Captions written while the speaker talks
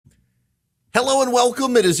Hello and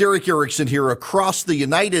welcome. It is Eric Erickson here across the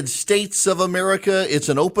United States of America. It's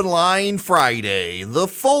an open line Friday. The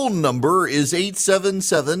phone number is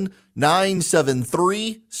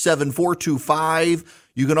 877-973-7425.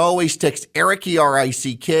 You can always text Eric,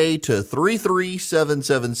 E-R-I-C-K, to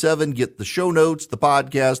 33777. Get the show notes, the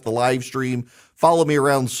podcast, the live stream. Follow me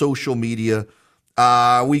around social media.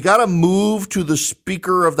 We got to move to the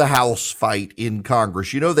Speaker of the House fight in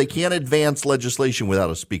Congress. You know, they can't advance legislation without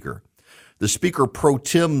a speaker. The Speaker pro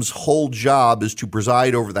tem's whole job is to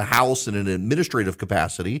preside over the House in an administrative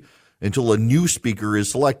capacity until a new speaker is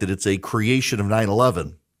selected. It's a creation of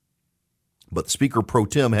 9/11. But the Speaker pro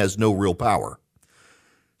tem has no real power.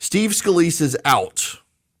 Steve Scalise is out.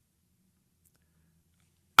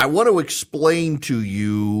 I want to explain to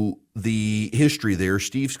you the history there.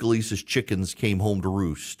 Steve Scalise's chickens came home to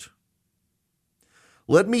roost.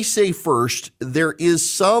 Let me say first, there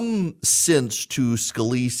is some sense to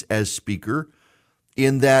Scalise as Speaker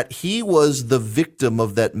in that he was the victim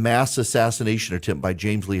of that mass assassination attempt by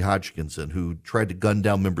James Lee Hodgkinson, who tried to gun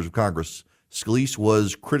down members of Congress. Scalise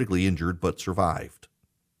was critically injured but survived.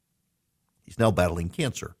 He's now battling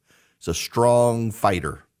cancer. He's a strong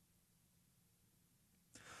fighter.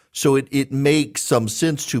 So it makes some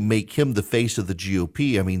sense to make him the face of the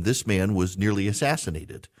GOP. I mean, this man was nearly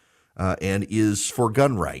assassinated. And is for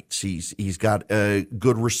gun rights. He's got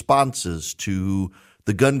good responses to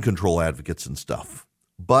the gun control advocates and stuff.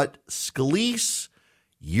 But Scalise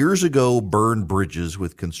years ago burned bridges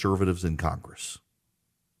with conservatives in Congress.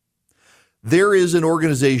 There is an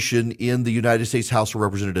organization in the United States House of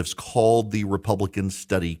Representatives called the Republican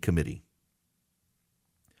Study Committee.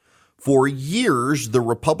 For years, the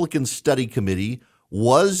Republican Study Committee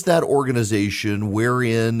was that organization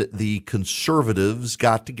wherein the conservatives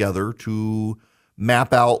got together to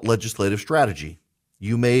map out legislative strategy.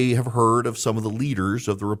 You may have heard of some of the leaders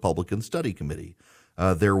of the Republican Study Committee.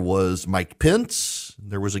 There was Mike Pence.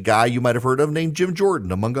 There was a guy you might have heard of named Jim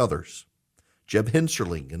Jordan, among others. Jeb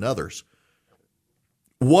Hensarling and others.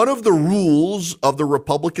 One of the rules of the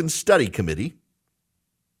Republican Study Committee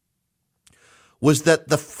was that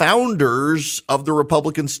the founders of the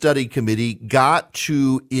Republican Study Committee got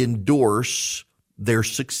to endorse their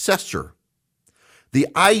successor. The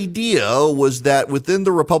idea was that within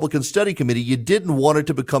the Republican Study Committee, you didn't want it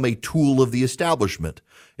to become a tool of the establishment.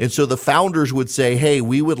 And so the founders would say, hey,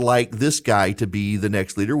 we would like this guy to be the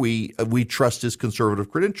next leader. We trust his conservative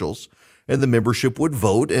credentials. And the membership would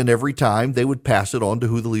vote, and every time they would pass it on to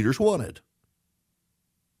who the leaders wanted.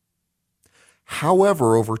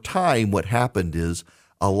 However, over time, what happened is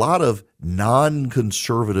a lot of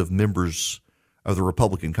non-conservative members of the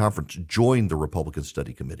Republican Conference joined the Republican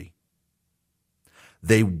Study Committee.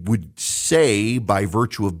 They would say, by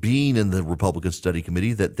virtue of being in the Republican Study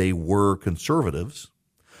Committee, that they were conservatives,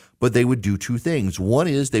 but they would do two things. One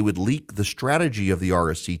is they would leak the strategy of the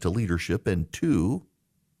RSC to leadership, and two,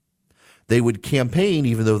 they would campaign,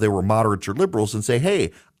 even though they were moderates or liberals, and say,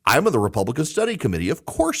 hey, I'm in the Republican Study Committee. Of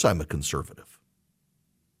course I'm a conservative.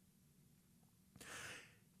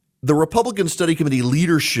 The Republican Study Committee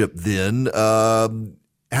leadership then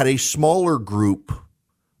had a smaller group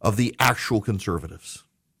of the actual conservatives.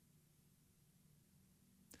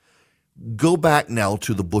 Go back now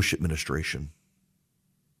to the Bush administration.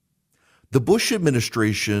 The Bush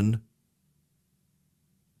administration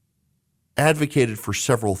advocated for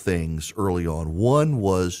several things early on. One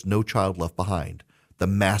was No Child Left Behind, the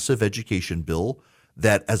massive education bill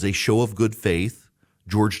that, as a show of good faith,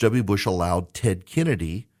 George W. Bush allowed Ted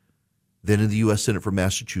Kennedy, then in the U.S. Senate for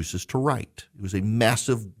Massachusetts, to write. It was a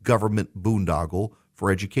massive government boondoggle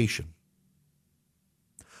for education.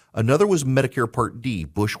 Another was Medicare Part D.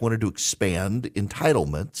 Bush wanted to expand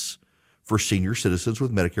entitlements for senior citizens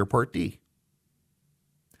with Medicare Part D.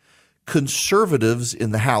 Conservatives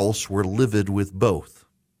in the House were livid with both.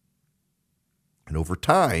 And over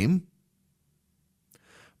time,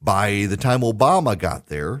 by the time Obama got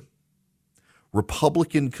there,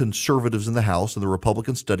 Republican conservatives in the House and the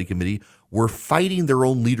Republican Study Committee were fighting their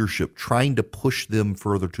own leadership, trying to push them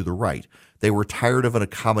further to the right. They were tired of an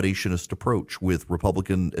accommodationist approach with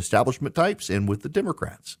Republican establishment types and with the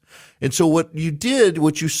Democrats. And so what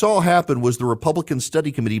you saw happen was the Republican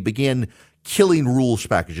Study Committee began killing rules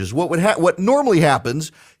packages. What normally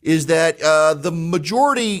happens is that the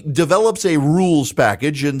majority develops a rules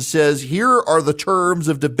package and says, here are the terms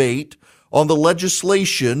of debate on the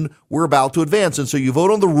legislation we're about to advance. And so you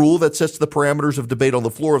vote on the rule that sets the parameters of debate on the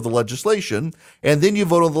floor of the legislation, and then you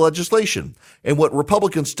vote on the legislation. And what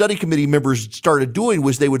Republican Study Committee members started doing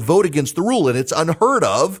was they would vote against the rule. And it's unheard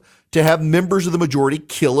of to have members of the majority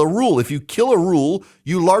kill a rule. If you kill a rule,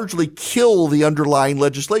 you largely kill the underlying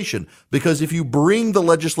legislation, because if you bring the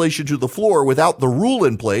legislation to the floor without the rule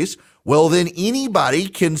in place, well, then anybody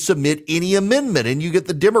can submit any amendment, and you get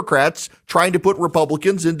the Democrats trying to put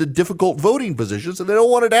Republicans into difficult voting positions, and they don't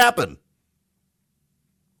want it to happen.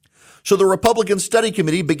 So the Republican Study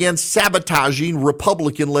Committee began sabotaging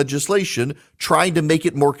Republican legislation, trying to make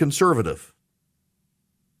it more conservative.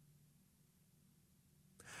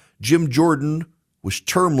 Jim Jordan was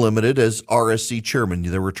term limited as RSC chairman.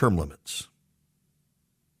 There were term limits.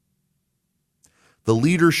 The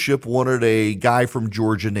leadership wanted a guy from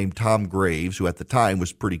Georgia named Tom Graves, who at the time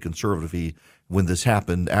was pretty conservative. He, when this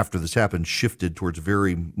happened, after this happened, shifted towards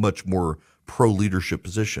very much more pro-leadership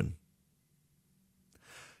position.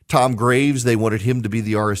 Tom Graves, they wanted him to be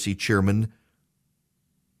the RSC chairman.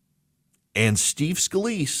 And Steve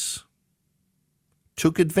Scalise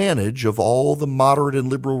took advantage of all the moderate and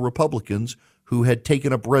liberal Republicans who had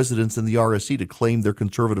taken up residence in the RSC to claim their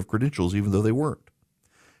conservative credentials, even though they weren't.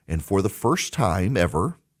 And for the first time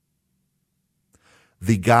ever,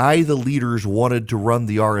 the guy the leaders wanted to run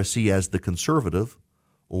the RSC as the conservative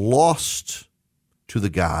lost to the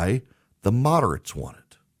guy the moderates wanted.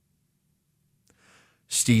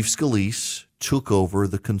 Steve Scalise took over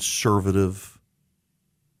the conservative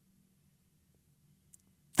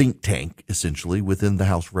think tank, essentially, within the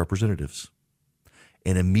House of Representatives,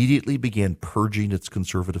 and immediately began purging its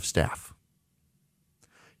conservative staff.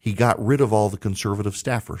 He got rid of all the conservative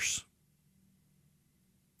staffers.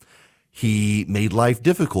 He made life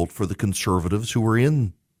difficult for the conservatives who were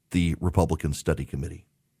in the Republican Study Committee.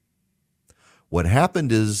 What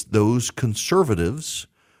happened is those conservatives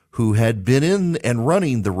who had been in and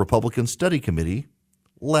running the Republican Study Committee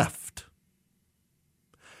left.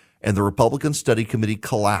 And the Republican Study Committee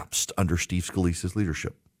collapsed under Steve Scalise's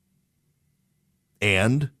leadership.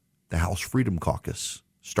 And the House Freedom Caucus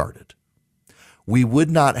started. We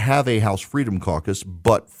would not have a House Freedom Caucus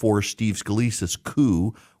but for Steve Scalise's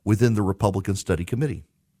coup within the Republican Study Committee.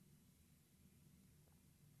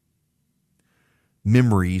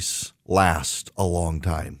 Memories last a long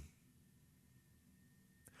time.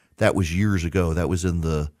 That was years ago. That was in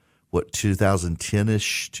the,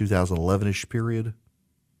 2010-ish, 2011-ish period.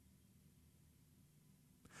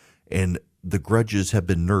 And the grudges have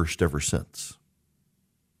been nursed ever since.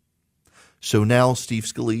 So now Steve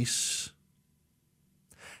Scalise,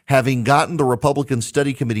 having gotten the Republican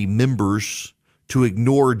Study Committee members to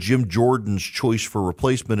ignore Jim Jordan's choice for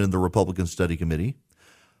replacement in the Republican Study Committee,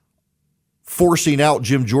 forcing out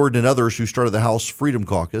Jim Jordan and others who started the House Freedom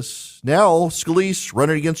Caucus, now Scalise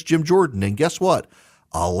running against Jim Jordan. And guess what?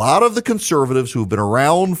 A lot of the conservatives who have been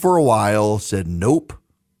around for a while said, nope,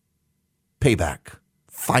 payback.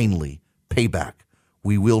 Finally, payback.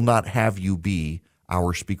 We will not have you be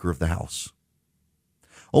our Speaker of the House.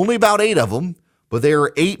 Only about 8 of them, but there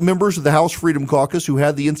are 8 members of the House Freedom Caucus who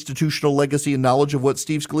had the institutional legacy and knowledge of what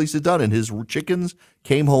Steve Scalise had done, and his chickens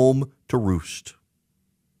came home to roost.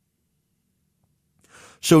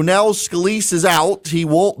 So now Scalise is out. He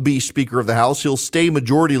won't be Speaker of the House. He'll stay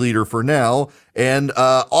Majority Leader for now. And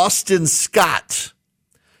Austin Scott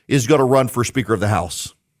is going to run for Speaker of the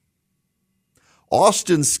House.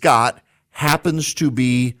 Austin Scott happens to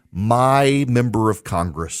be my member of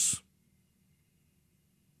Congress.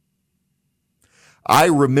 I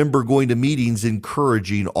remember going to meetings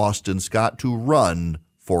encouraging Austin Scott to run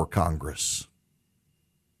for Congress.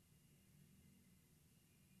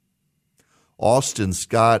 Austin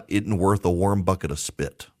Scott isn't worth a warm bucket of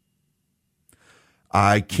spit.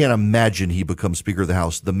 I can't imagine he becomes Speaker of the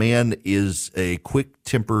House. The man is a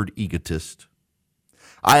quick-tempered egotist.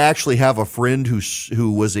 I actually have a friend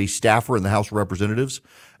who was a staffer in the House of Representatives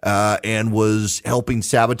and was helping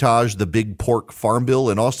sabotage the big pork farm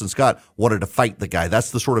bill, and Austin Scott wanted to fight the guy.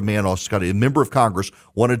 That's the sort of man Austin Scott, a member of Congress,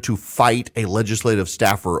 wanted to fight a legislative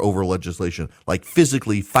staffer over legislation, like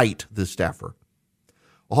physically fight the staffer.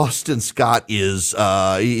 Austin Scott is,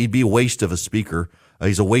 he'd be a waste of a speaker.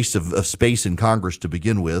 He's a waste of space in Congress to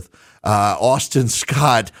begin with. Austin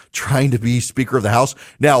Scott trying to be Speaker of the House.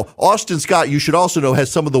 Now, Austin Scott, you should also know,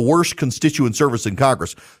 has some of the worst constituent service in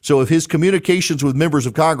Congress. So if his communications with members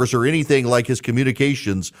of Congress are anything like his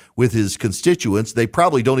communications with his constituents, they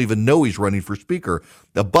probably don't even know he's running for Speaker.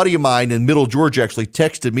 A buddy of mine in Middle Georgia actually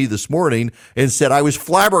texted me this morning and said, I was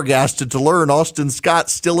flabbergasted to learn Austin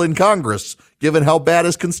Scott's still in Congress, given how bad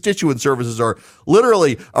his constituent services are.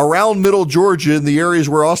 Literally, around Middle Georgia, in the areas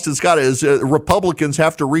where Austin Scott is, Republicans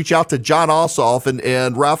have to reach out to John Ossoff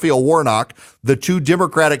and Raphael Warnock, the 2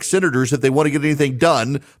 Democratic senators, if they want to get anything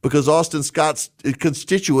done, because Austin Scott's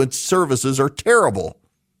constituent services are terrible.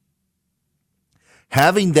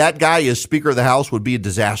 Having that guy as Speaker of the House would be a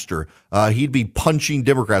disaster. He'd be punching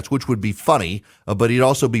Democrats, which would be funny, but he'd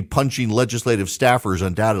also be punching legislative staffers,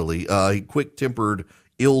 undoubtedly. Quick-tempered,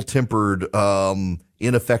 ill-tempered,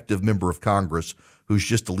 ineffective member of Congress who's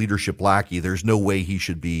just a leadership lackey. There's no way he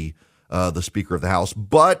should be the Speaker of the House,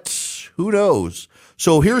 but who knows?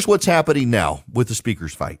 So here's what's happening now with the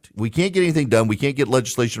Speaker's fight. We can't get anything done. We can't get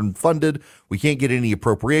legislation funded. We can't get any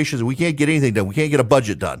appropriations. We can't get anything done. We can't get a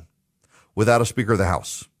budget done without a Speaker of the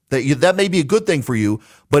House. That may be a good thing for you,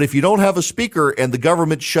 but if you don't have a Speaker and the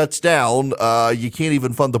government shuts down, you can't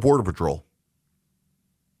even fund the Border Patrol.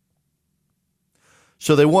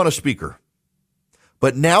 So they want a Speaker.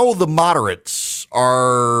 But now the moderates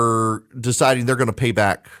are deciding they're going to pay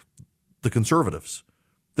back the conservatives.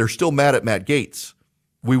 They're still mad at Matt Gaetz.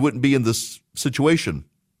 We wouldn't be in this situation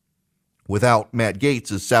without Matt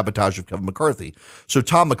Gaetz' sabotage of Kevin McCarthy. So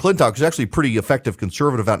Tom McClintock is actually a pretty effective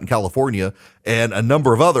conservative out in California, and a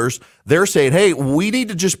number of others, they're saying, hey, we need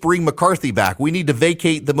to just bring McCarthy back. We need to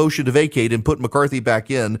vacate the motion to vacate and put McCarthy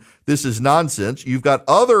back in. This is nonsense. You've got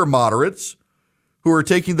other moderates who are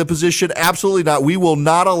taking the position, absolutely not. We will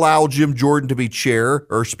not allow Jim Jordan to be chair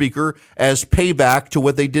or speaker as payback to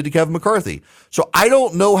what they did to Kevin McCarthy. So I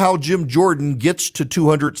don't know how Jim Jordan gets to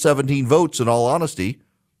 217 votes, in all honesty.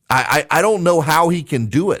 I don't know how he can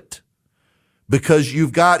do it, because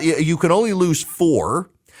you can only lose 4,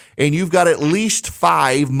 and you've got at least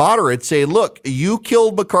 5 moderates saying, look, you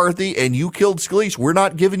killed McCarthy and you killed Scalise. We're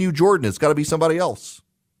not giving you Jordan. It's got to be somebody else.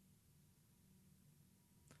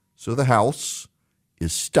 So the House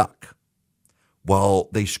is stuck while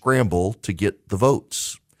they scramble to get the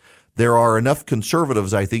votes. There are enough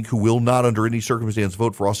conservatives, I think, who will not under any circumstance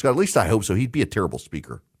vote for Scott. At least I hope so. He'd be a terrible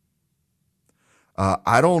speaker.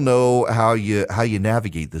 I don't know how you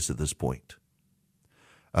navigate this at this point.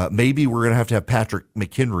 Maybe we're going to have Patrick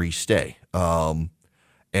McHenry stay.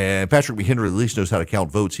 And Patrick McHenry at least knows how to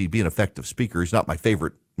count votes. He'd be an effective speaker. He's not my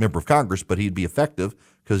favorite member of Congress, but he'd be effective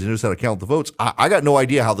because he knows how to count the votes. I got no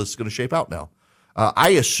idea how this is going to shape out now. I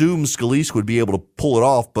assume Scalise would be able to pull it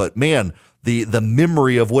off, but man, the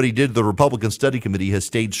memory of what he did to the Republican Study Committee has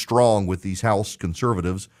stayed strong with these House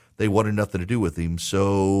conservatives. They wanted nothing to do with him,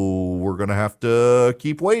 so we're going to have to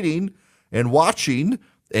keep waiting and watching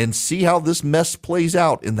and see how this mess plays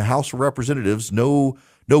out in the House of Representatives. No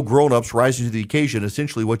grown-ups rising to the occasion.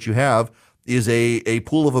 Essentially what you have is a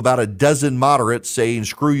pool of about a dozen moderates saying,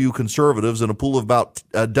 screw you conservatives, and a pool of about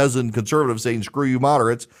a dozen conservatives saying, screw you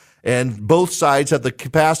moderates. And both sides have the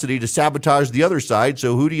capacity to sabotage the other side.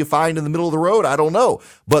 So who do you find in the middle of the road? I don't know.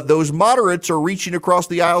 But those moderates are reaching across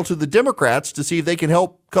the aisle to the Democrats to see if they can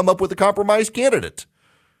help come up with a compromise candidate.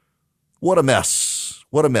 What a mess.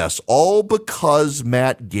 What a mess. All because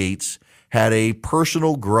Matt Gaetz had a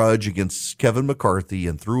personal grudge against Kevin McCarthy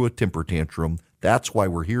and threw a temper tantrum. That's why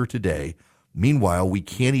we're here today. Meanwhile, we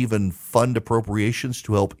can't even fund appropriations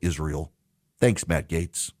to help Israel. Thanks, Matt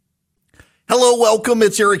Gaetz. Hello, welcome.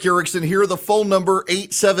 It's Eric Erickson here. The phone number,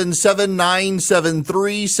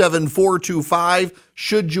 877-973-7425.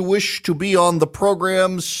 Should you wish to be on the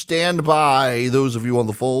program, stand by. Those of you on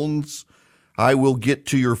the phones, I will get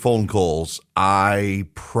to your phone calls. I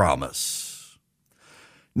promise.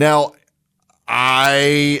 Now,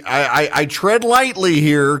 I tread lightly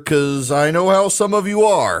here because I know how some of you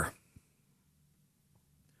are.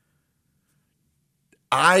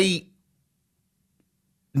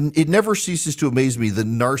 It never ceases to amaze me the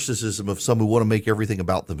narcissism of some who want to make everything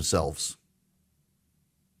about themselves.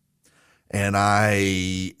 And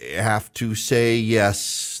I have to say,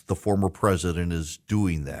 yes, the former president is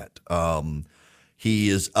doing that. He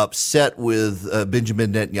is upset with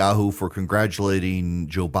Benjamin Netanyahu for congratulating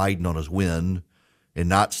Joe Biden on his win and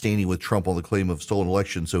not standing with Trump on the claim of stolen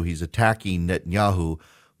election. So he's attacking Netanyahu.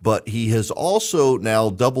 But he has also now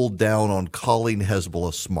doubled down on calling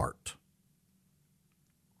Hezbollah smart.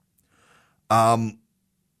 You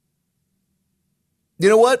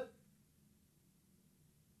know what?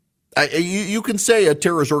 You can say a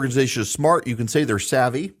terrorist organization is smart. You can say they're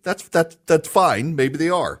savvy. That's fine. Maybe they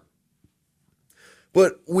are.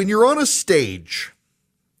 But when you're on a stage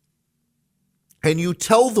and you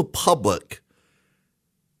tell the public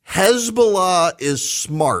Hezbollah is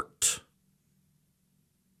smart,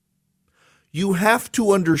 you have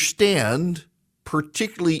to understand,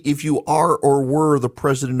 particularly if you are or were the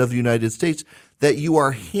president of the United States, that you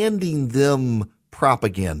are handing them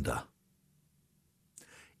propaganda.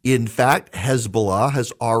 In fact, Hezbollah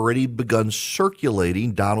has already begun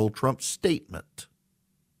circulating Donald Trump's statement.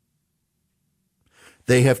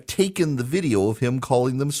 They have taken the video of him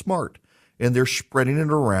calling them smart, and they're spreading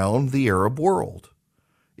it around the Arab world.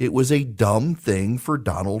 It was a dumb thing for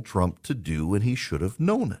Donald Trump to do, and he should have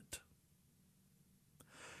known it.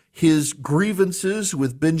 His grievances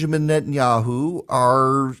with Benjamin Netanyahu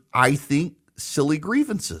are, I think, silly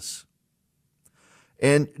grievances.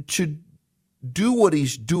 And to do what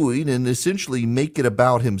he's doing and essentially make it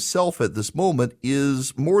about himself at this moment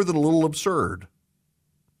is more than a little absurd.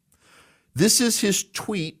 This is his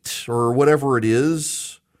tweet, or whatever it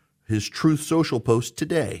is, his Truth Social post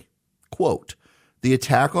today. Quote, "The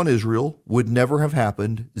attack on Israel would never have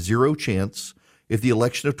happened, zero chance, if the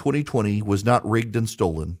election of 2020 was not rigged and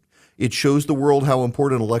stolen. It shows the world how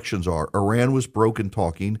important elections are. Iran was broke and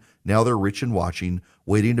talking. Now they're rich and watching,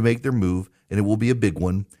 waiting to make their move, and it will be a big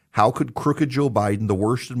one. How could crooked Joe Biden, the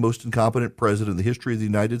worst and most incompetent president in the history of the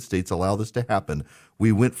United States, allow this to happen?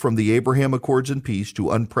 We went from the Abraham Accords and peace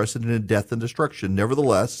to unprecedented death and destruction.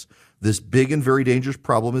 Nevertheless, this big and very dangerous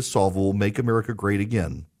problem is solvable. Make America great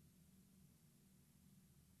again."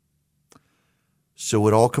 So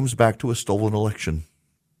it all comes back to a stolen election.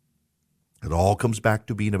 It all comes back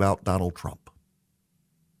to being about Donald Trump.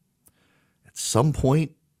 At some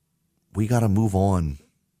point, we got to move on.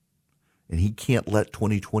 And he can't let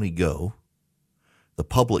 2020 go. The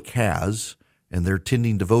public has, and they're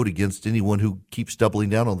tending to vote against anyone who keeps doubling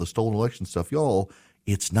down on the stolen election stuff. Y'all,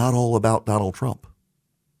 it's not all about Donald Trump.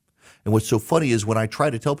 And what's so funny is when I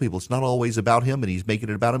try to tell people it's not always about him and he's making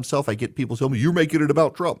it about himself, I get people telling me, "You're making it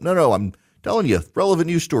about Trump." No, I'm telling you, relevant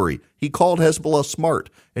news story. He called Hezbollah smart,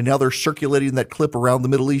 and now they're circulating that clip around the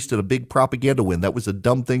Middle East in a big propaganda win. That was a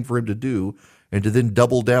dumb thing for him to do, and to then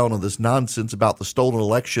double down on this nonsense about the stolen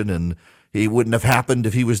election and he wouldn't have happened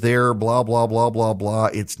if he was there, blah, blah, blah, blah, blah.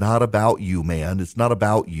 It's not about you, man. It's not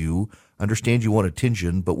about you. Understand you want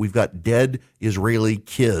attention, but we've got dead Israeli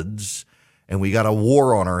kids, and we got a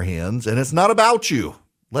war on our hands, and it's not about you.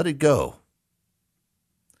 Let it go.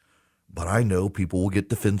 But I know people will get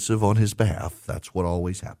defensive on his behalf. That's what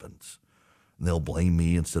always happens. And they'll blame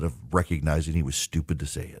me instead of recognizing he was stupid to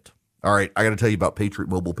say it. All right, I got to tell you about Patriot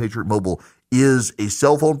Mobile. Patriot Mobile is a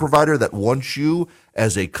cell phone provider that wants you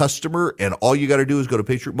as a customer, and all you got to do is go to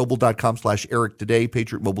patriotmobile.com/Eric today,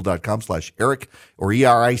 patriotmobile.com/Eric, or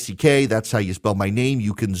ERICK. That's how you spell my name.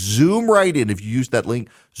 You can zoom right in if you use that link,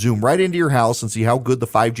 zoom right into your house and see how good the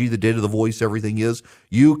 5G, the data, the voice, everything is.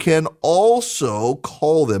 You can also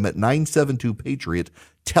call them at 972-PATRIOT.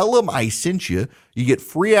 Tell them I sent you. You get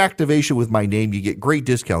free activation with my name. You get great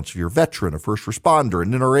discounts if you're a veteran, a first responder,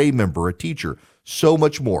 an NRA member, a teacher, so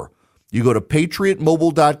much more. You go to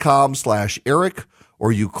patriotmobile.com/Eric,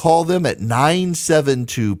 or you call them at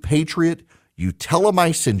 972-PATRIOT. You tell them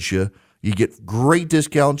I sent you. You get great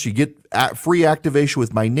discounts. You get free activation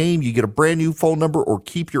with my name. You get a brand new phone number, or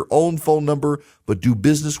keep your own phone number, but do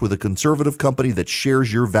business with a conservative company that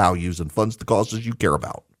shares your values and funds the causes you care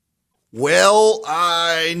about. Well,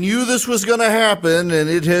 I knew this was going to happen, and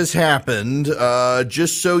it has happened.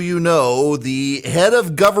 Just so you know, the head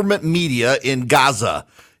of government media in Gaza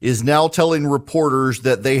is now telling reporters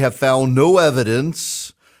that they have found no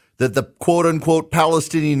evidence that the quote-unquote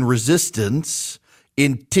Palestinian resistance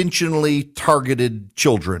intentionally targeted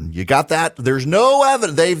children. You got that? There's no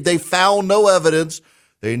evidence. They found no evidence.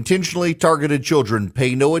 They intentionally targeted children.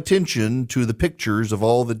 Pay no attention to the pictures of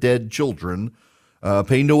all the dead children.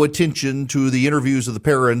 Pay no attention to the interviews of the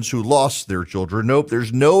parents who lost their children. Nope,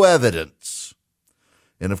 there's no evidence.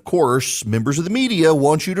 And of course, members of the media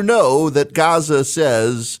want you to know that Gaza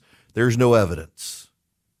says there's no evidence.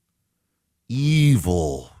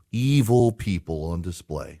 Evil, evil people on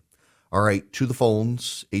display. All right, to the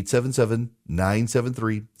phones,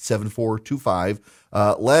 877-973-7425.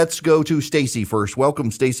 Let's go to Stacy first.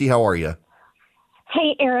 Welcome, Stacy. How are you?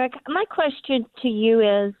 Hey, Eric, my question to you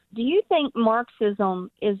is, do you think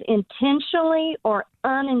Marxism is intentionally or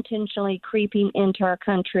unintentionally creeping into our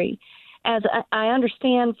country? As I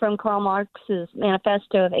understand from Karl Marx's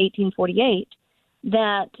manifesto of 1848,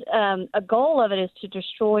 that a goal of it is to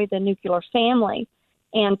destroy the nuclear family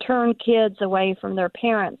and turn kids away from their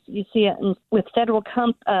parents. You see it with federal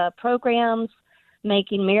programs,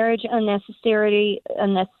 making marriage unnecessary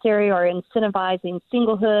or incentivizing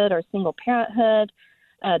singlehood or single parenthood,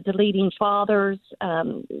 deleting fathers.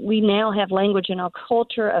 We now have language in our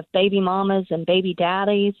culture of baby mamas and baby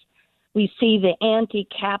daddies. We see the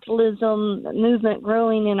anti-capitalism movement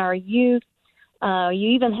growing in our youth. You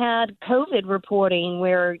even had COVID reporting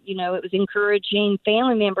where, it was encouraging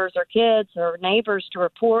family members or kids or neighbors to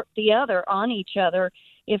report the other on each other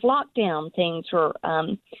if lockdown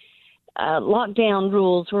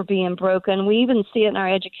rules were being broken. We even see it in our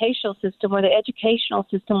educational system where the educational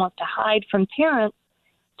system wants to hide from parents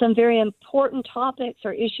some very important topics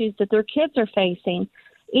or issues that their kids are facing.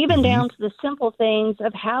 even down to the simple things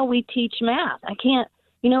of how we teach math. I can't,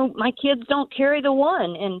 my kids don't carry the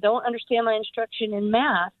one and don't understand my instruction in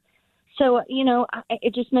math. So,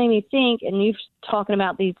 it just made me think, and you've talking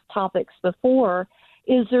about these topics before,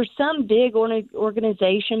 is there some big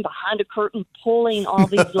organization behind a curtain pulling all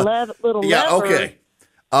these little levers? Okay.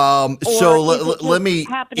 So let me,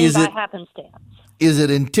 happening by happenstance? Is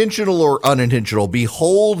it intentional or unintentional?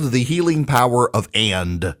 Behold the healing power of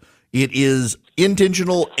and. It is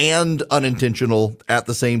intentional and unintentional at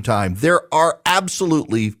the same time. There are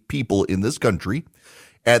absolutely people in this country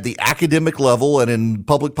at the academic level and in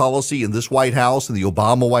public policy in this White House and the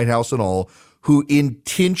Obama White House and all, who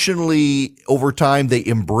intentionally over time, they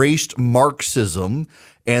embraced Marxism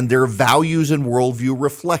and their values and worldview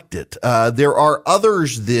reflect it. There are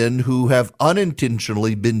others then who have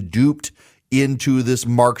unintentionally been duped into this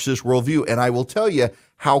Marxist worldview. And I will tell you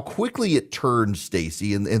how quickly it turns,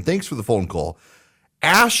 Stacy, and thanks for the phone call.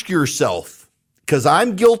 Ask yourself, because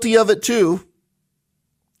I'm guilty of it too.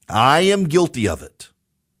 I am guilty of it.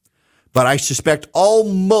 But I suspect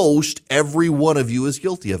almost every one of you is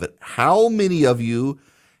guilty of it. How many of you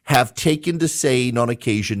have taken to saying on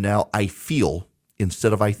occasion now, I feel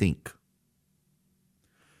instead of I think?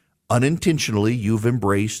 Unintentionally, you've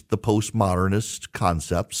embraced the postmodernist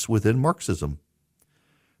concepts within Marxism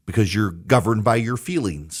because you're governed by your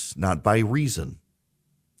feelings, not by reason.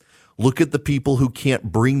 Look at the people who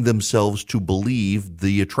can't bring themselves to believe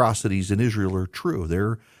the atrocities in Israel are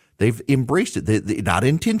true. They've embraced it, they not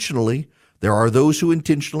intentionally. There are those who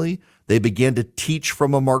intentionally, they began to teach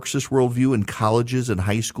from a Marxist worldview in colleges and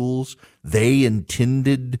high schools. They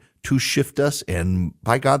intended to shift us, and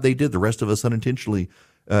by God, they did. The rest of us unintentionally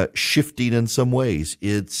shifting in some ways.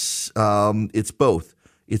 It's both.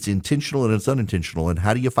 It's intentional and it's unintentional. And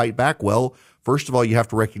how do you fight back? Well, first of all, you have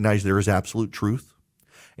to recognize there is absolute truth.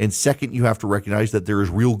 And second, you have to recognize that there is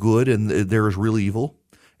real good and there is real evil.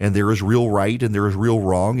 And there is real right and there is real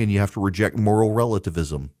wrong, and you have to reject moral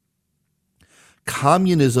relativism.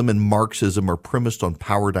 Communism and Marxism are premised on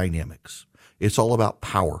power dynamics. It's all about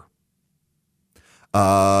power.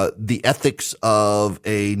 The ethics of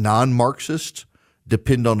a non-Marxist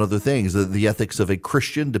depend on other things. The ethics of a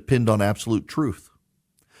Christian depend on absolute truth.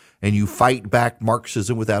 And you fight back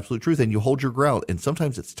Marxism with absolute truth, and you hold your ground. And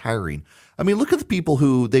sometimes it's tiring. I mean, look at the people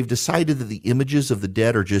who they've decided that the images of the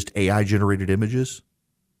dead are just AI-generated images.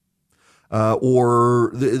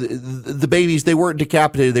 Or the babies, they weren't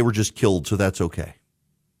decapitated, they were just killed, so that's okay.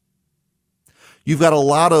 You've got a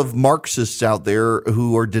lot of Marxists out there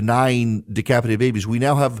who are denying decapitated babies. We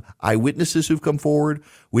now have eyewitnesses who've come forward.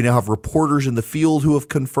 We now have reporters in the field who have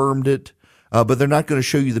confirmed it. But they're not going to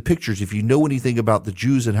show you the pictures. If you know anything about the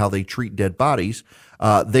Jews and how they treat dead bodies,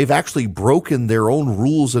 they've actually broken their own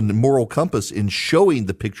rules and moral compass in showing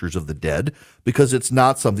the pictures of the dead because it's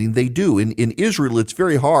not something they do. In Israel, it's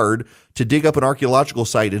very hard to dig up an archaeological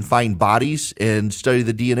site and find bodies and study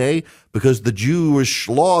the DNA because the Jewish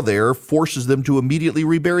law there forces them to immediately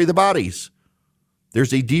rebury the bodies.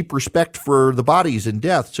 There's a deep respect for the bodies and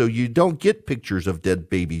death, so you don't get pictures of dead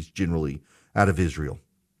babies generally out of Israel.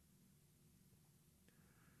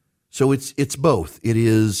 So it's both.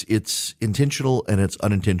 It's intentional and it's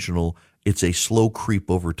unintentional. It's a slow creep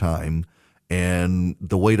over time. And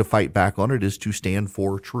the way to fight back on it is to stand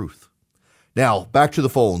for truth. Now, back to the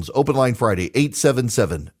phones. Open line Friday,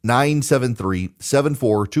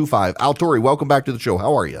 877-973-7425. Al Torrey, welcome back to the show.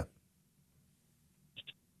 How are you?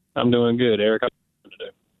 I'm doing good, Eric. How are you doing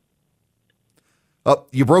today? Oh,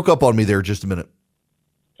 you broke up on me there just a minute.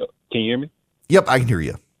 Can you hear me? Yep, I can hear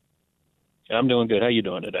you. I'm doing good. How you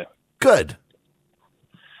doing today? Good.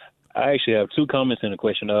 I actually have two comments and a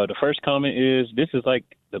question. The first comment is this is like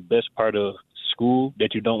the best part of school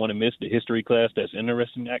that you don't want to miss, the history class. That's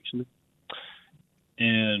interesting, actually.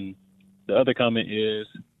 And the other comment is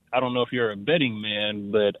I don't know if you're a betting man,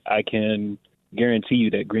 but I can guarantee you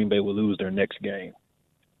that Green Bay will lose their next game.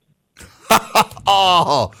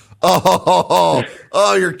 Oh,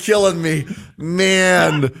 you're killing me,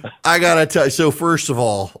 man. I gotta tell you. So first of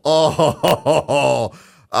all,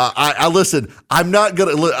 I listen. I'm not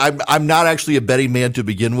actually a betting man to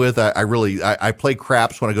begin with. I play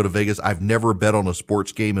craps when I go to Vegas. I've never bet on a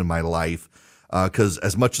sports game in my life because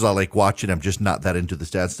as much as I like watching, I'm just not that into the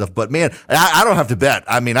stats stuff. But man, I don't have to bet.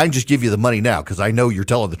 I mean, I can just give you the money now because I know you're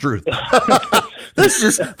telling the truth. That's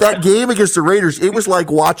just that game against the Raiders. It was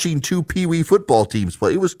like watching two Pee-wee football teams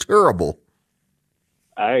play. It was terrible.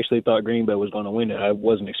 I actually thought Green Bay was going to win it. I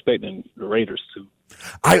wasn't expecting the Raiders to.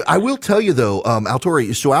 I will tell you though, Al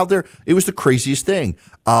Torrey, so out there, it was the craziest thing.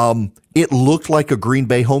 It looked like a Green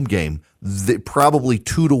Bay home game. Probably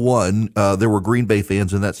 2-1. There were Green Bay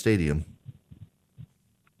fans in that stadium.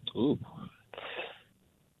 Ooh,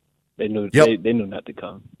 they knew Yep. they knew not to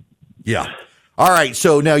come. Yeah. All right.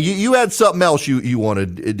 So now you had something else you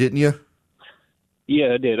wanted, didn't you?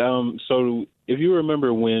 Yeah, I did. So if you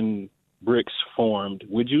remember when BRICS formed,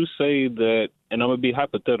 would you say that? And I'm gonna be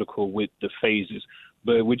hypothetical with the phases,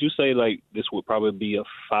 but would you say like this would probably be a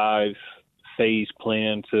 5-phase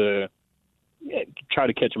plan to try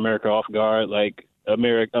to catch America off guard? Like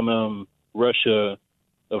Russia,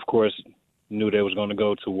 of course, knew they was going to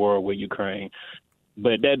go to war with Ukraine,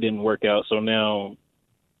 but that didn't work out. So now,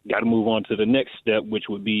 got to move on to the next step, which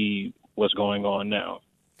would be what's going on now.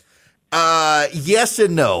 Yes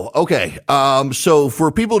and no. Okay. So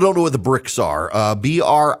for people who don't know what the BRICS are,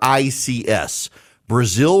 BRICS,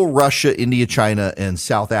 Brazil, Russia, India, China, and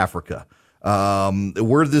South Africa.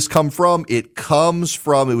 Where did this come from? It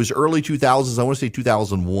was early 2000s. I want to say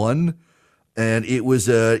 2001. And it was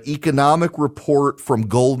an economic report from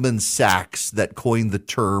Goldman Sachs that coined the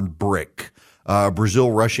term BRIC.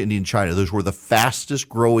 Brazil, Russia, India, and China. Those were the fastest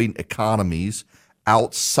growing economies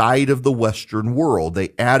outside of the Western world.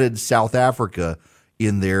 They added South Africa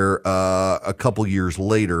in there a couple years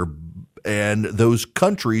later, and those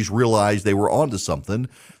countries realized they were onto something,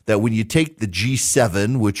 that when you take the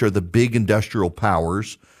G7, which are the big industrial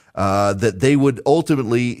powers, that they would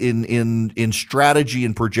ultimately, in strategy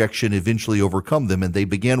and projection, eventually overcome them, and they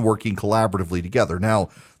began working collaboratively together. Now,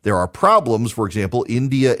 there are problems. For example,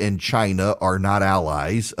 India and China are not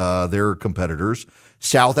allies. They're competitors.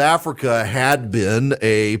 South Africa had been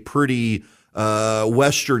a pretty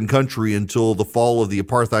Western country until the fall of the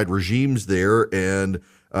apartheid regimes there and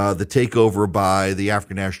the takeover by the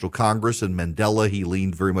African National Congress and Mandela. He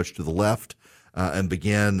leaned very much to the left and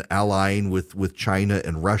began allying with China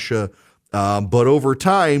and Russia. But over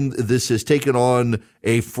time, this has taken on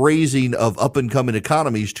a phrasing of up-and-coming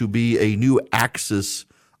economies to be a new Axis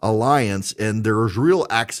alliance, and there's real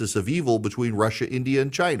axis of evil between Russia, India,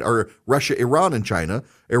 and China, or Russia, Iran, and China.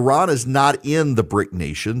 Iran is not in the BRIC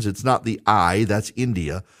nations. It's not the I, that's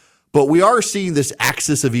India. But we are seeing this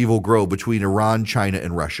axis of evil grow between Iran, China,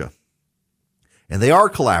 and Russia. And they are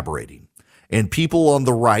collaborating. And people on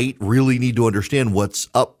the right really need to understand what's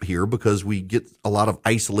up here, because we get a lot of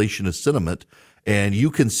isolationist sentiment, and you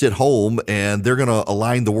can sit home and they're going to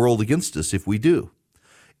align the world against us if we do.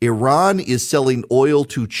 Iran is selling oil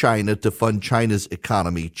to China to fund China's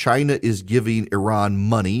economy. China is giving Iran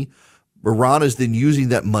money. Iran is then using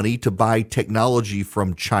that money to buy technology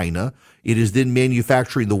from China. It is then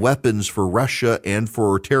manufacturing the weapons for Russia and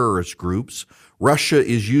for terrorist groups. Russia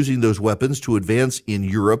is using those weapons to advance in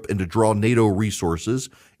Europe and to draw NATO resources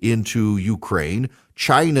into Ukraine.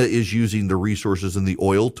 China is using the resources and the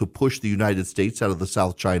oil to push the United States out of the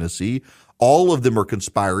South China Sea. All of them are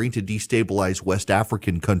conspiring to destabilize West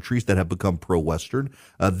African countries that have become pro-Western.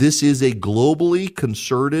 This is a globally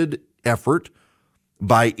concerted effort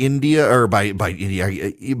by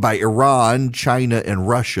Iran, China, and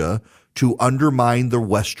Russia to undermine the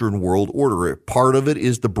Western world order. Part of it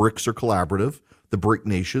is the BRICS are collaborative, the BRIC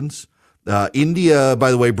nations. India, by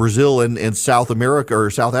the way, Brazil and South America, or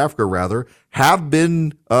South Africa rather, have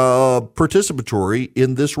been participatory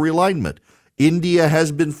in this realignment. India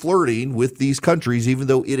has been flirting with these countries, even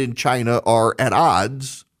though it and China are at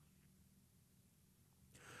odds.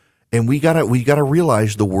 And we gotta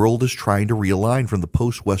realize the world is trying to realign from the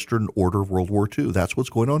post-Western order of World War II. That's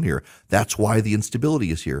what's going on here. That's why the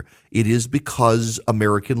instability is here. It is because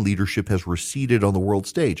American leadership has receded on the world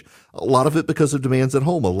stage. A lot of it because of demands at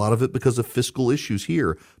home. A lot of it because of fiscal issues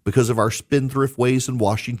here, because of our spendthrift ways in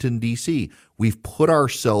Washington, D.C. We've put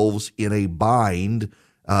ourselves in a bind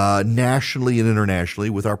nationally and internationally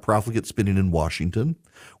with our profligate spending in Washington.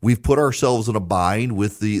 We've put ourselves in a bind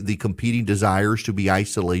with the competing desires to be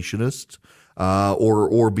isolationists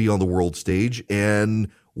or be on the world stage, and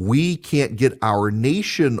we can't get our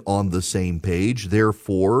nation on the same page.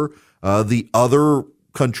 Therefore, the other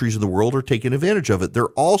countries in the world are taking advantage of it. They're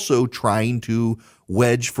also trying to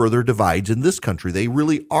wedge further divides in this country. They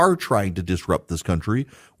really are trying to disrupt this country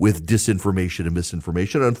with disinformation and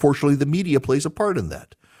misinformation. Unfortunately, the media plays a part in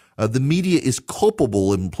that. The media is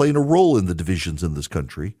culpable in playing a role in the divisions in this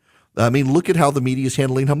country. I mean, look at how the media is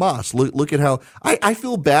handling Hamas. Look at how I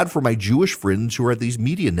feel bad for my Jewish friends who are at these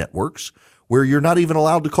media networks where you're not even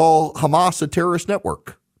allowed to call Hamas a terrorist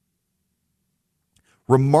network.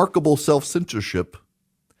 Remarkable self-censorship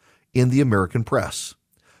in the American press.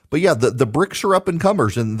 But yeah, the BRICS are up and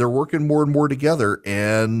comers, and they're working more and more together,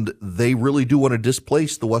 and they really do want to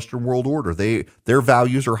displace the Western world order. Their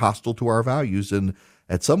values are hostile to our values, and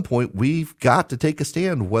at some point we've got to take a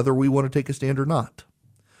stand, whether we want to take a stand or not.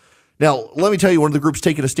 Now, let me tell you, one of the groups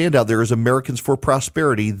taking a stand out there is Americans for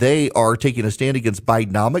Prosperity. They are taking a stand against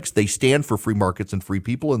Bidenomics. They stand for free markets and free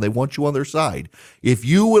people, and they want you on their side. If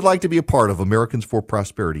you would like to be a part of Americans for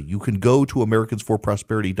Prosperity, you can go to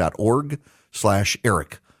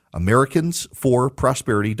americansforprosperity.org/Eric.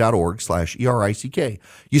 americansforprosperity.org/ERICK.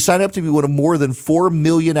 You sign up to be one of more than 4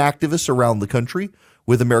 million activists around the country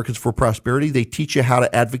with Americans for Prosperity. They teach you how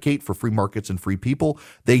to advocate for free markets and free people.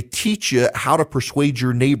 They teach you how to persuade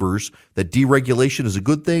your neighbors that deregulation is a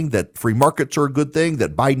good thing, that free markets are a good thing,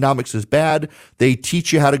 that Bidenomics is bad. They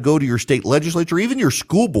teach you how to go to your state legislature, even your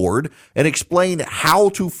school board, and explain how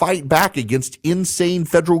to fight back against insane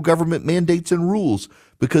federal government mandates and rules,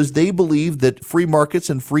 because they believe that free markets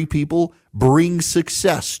and free people bring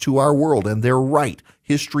success to our world, and they're right.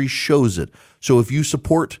 History shows it. So if you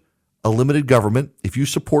support a limited government, if you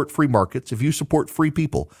support free markets, if you support free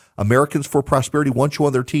people, Americans for Prosperity wants you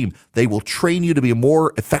on their team. They will train you to be a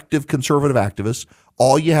more effective conservative activist.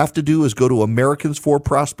 All you have to do is go to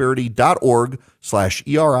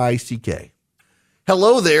americansforprosperity.org/ERICK.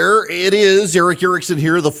 Hello there. It is Eric Erickson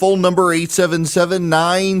here. The phone number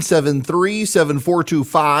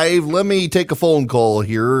 877-973-7425. Let me take a phone call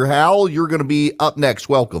here. Hal, you're going to be up next.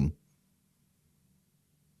 Welcome.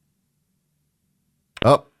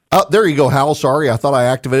 Oh, there you go, Hal. Sorry, I thought I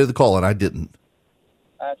activated the call and I didn't.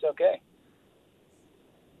 That's okay.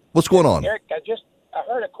 What's going on? Eric, I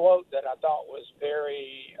heard a quote that I thought was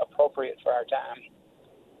very appropriate for our time.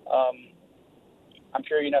 I'm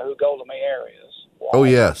sure you know who Golda Meir is. Why? Oh,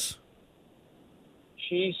 yes.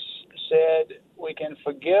 She said, "We can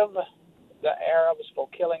forgive the Arabs for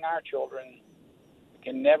killing our children. We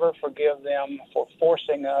can never forgive them for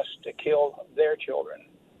forcing us to kill their children.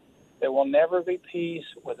 There will never be peace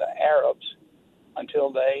with the Arabs until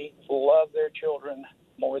they love their children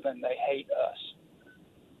more than they hate us."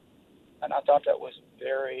 And I thought that was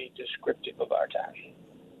very descriptive of our time.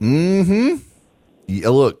 Mm-hmm. Yeah,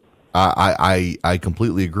 look, I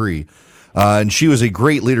completely agree. And she was a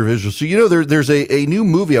great leader of Israel. So, there's a new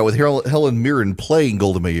movie out with Helen Mirren playing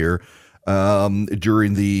Golda Meir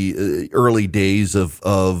during the early days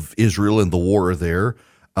of Israel and the war there.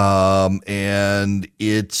 And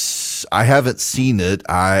I haven't seen it.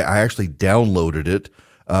 I actually downloaded it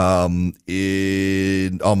on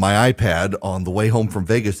my iPad on the way home from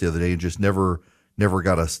Vegas the other day, and just never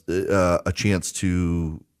got a chance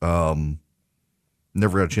to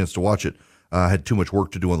watch it. I had too much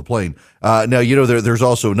work to do on the plane. Now, there's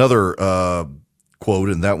also another quote,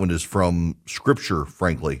 and that one is from Scripture,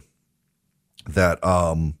 frankly, that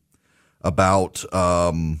about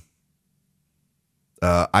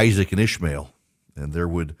Isaac and Ishmael, and there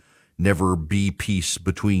would never be peace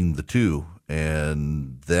between the two.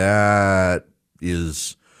 And that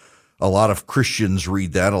is, a lot of Christians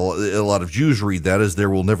read that, a lot of Jews read that as there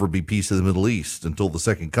will never be peace in the Middle East until the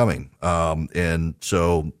second coming. And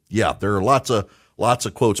so, yeah, there are lots of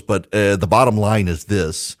quotes, but the bottom line is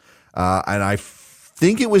this, and I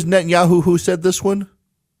think it was Netanyahu who said this one,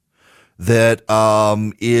 that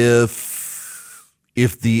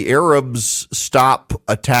if the Arabs stop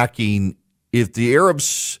attacking, if the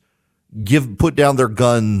Arabs put down their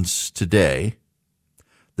guns today,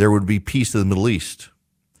 there would be peace in the Middle East.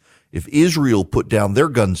 If Israel put down their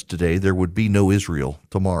guns today, there would be no Israel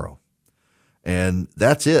tomorrow. And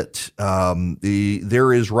that's it.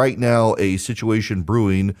 There is right now a situation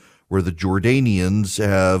brewing where the Jordanians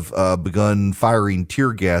have begun firing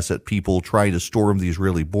tear gas at people trying to storm the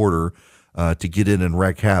Israeli border to get in and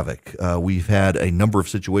wreak havoc. We've had a number of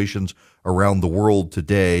situations around the world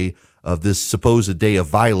today of this supposed day of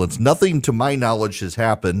violence. Nothing to my knowledge has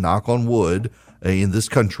happened, knock on wood, in this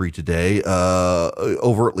country today,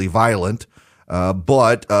 overtly violent.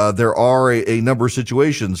 But there are a number of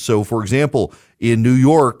situations. So, for example, in New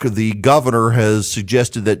York, the governor has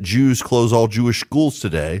suggested that Jews close all Jewish schools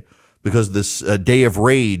today because of this day of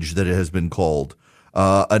rage that it has been called.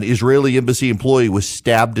 An Israeli embassy employee was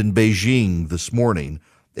stabbed in Beijing this morning.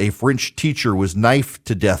 A French teacher was knifed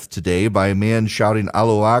to death today by a man shouting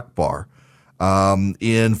Allahu Akbar.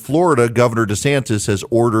 In Florida, Governor DeSantis has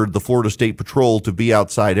ordered the Florida State Patrol to be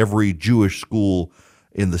outside every Jewish school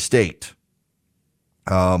in the state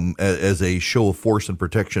as a show of force and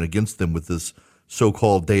protection against them with this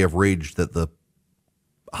so-called day of rage that the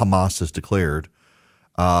Hamas has declared.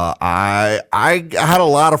 I had a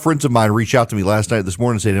lot of friends of mine reach out to me last night, this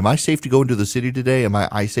morning, saying, am I safe to go into the city today? Am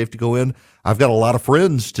I safe to go in? I've got a lot of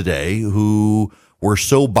friends today who were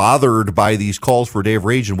so bothered by these calls for a day of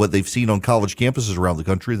rage and what they've seen on college campuses around the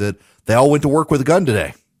country that they all went to work with a gun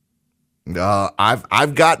today.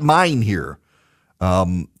 I've got mine here.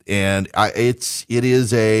 And it's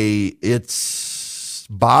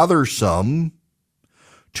bothersome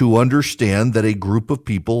to understand that a group of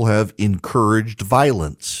people have encouraged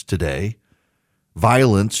violence today,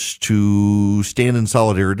 violence to stand in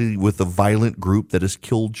solidarity with a violent group that has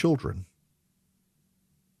killed children.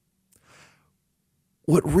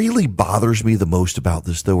 What really bothers me the most about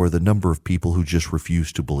this, though, are the number of people who just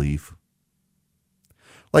refuse to believe.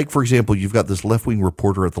 Like, for example, you've got this left-wing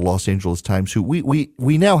reporter at the Los Angeles Times who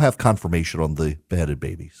we now have confirmation on the beheaded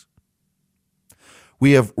babies.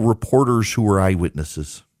 We have reporters who are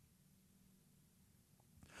eyewitnesses.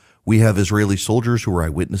 We have Israeli soldiers who are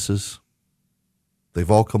eyewitnesses. They've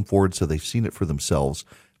all come forward, so they've seen it for themselves,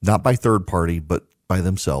 not by third party, but by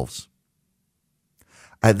themselves.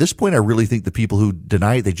 At this point, I really think the people who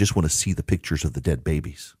deny it, they just want to see the pictures of the dead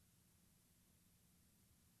babies.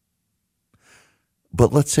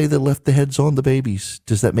 But let's say they left the heads on the babies.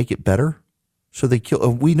 Does that make it better? So they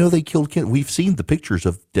kill. We know they killed kids. We've seen the pictures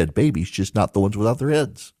of dead babies, just not the ones without their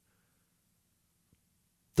heads.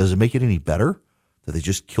 Does it make it any better that they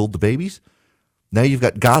just killed the babies? Now you've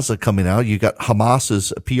got Gaza coming out. You've got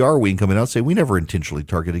Hamas's PR wing coming out saying we never intentionally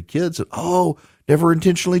targeted kids. And, never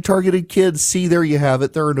intentionally targeted kids. See, there you have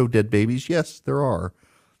it. There are no dead babies. Yes, there are.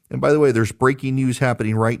 And by the way, there's breaking news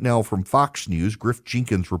happening right now from Fox News. Griff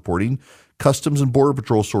Jenkins reporting Customs and Border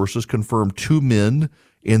Patrol sources confirmed 2 men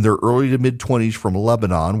in their early to mid-20s from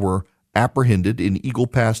Lebanon were apprehended in Eagle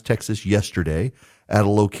Pass, Texas yesterday at a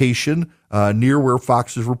location near where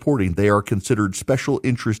Fox is reporting. They are considered special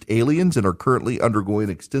interest aliens and are currently undergoing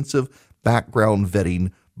extensive background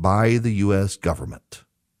vetting by the U.S. government.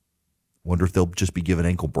 Wonder if they'll just be given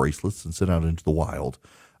ankle bracelets and sent out into the wild.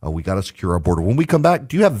 We got to secure our border. When we come back,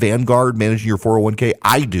 do you have Vanguard managing your 401k?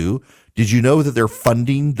 I do. Did you know that they're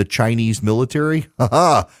funding the Chinese military?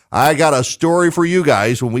 I got a story for you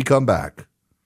guys when we come back.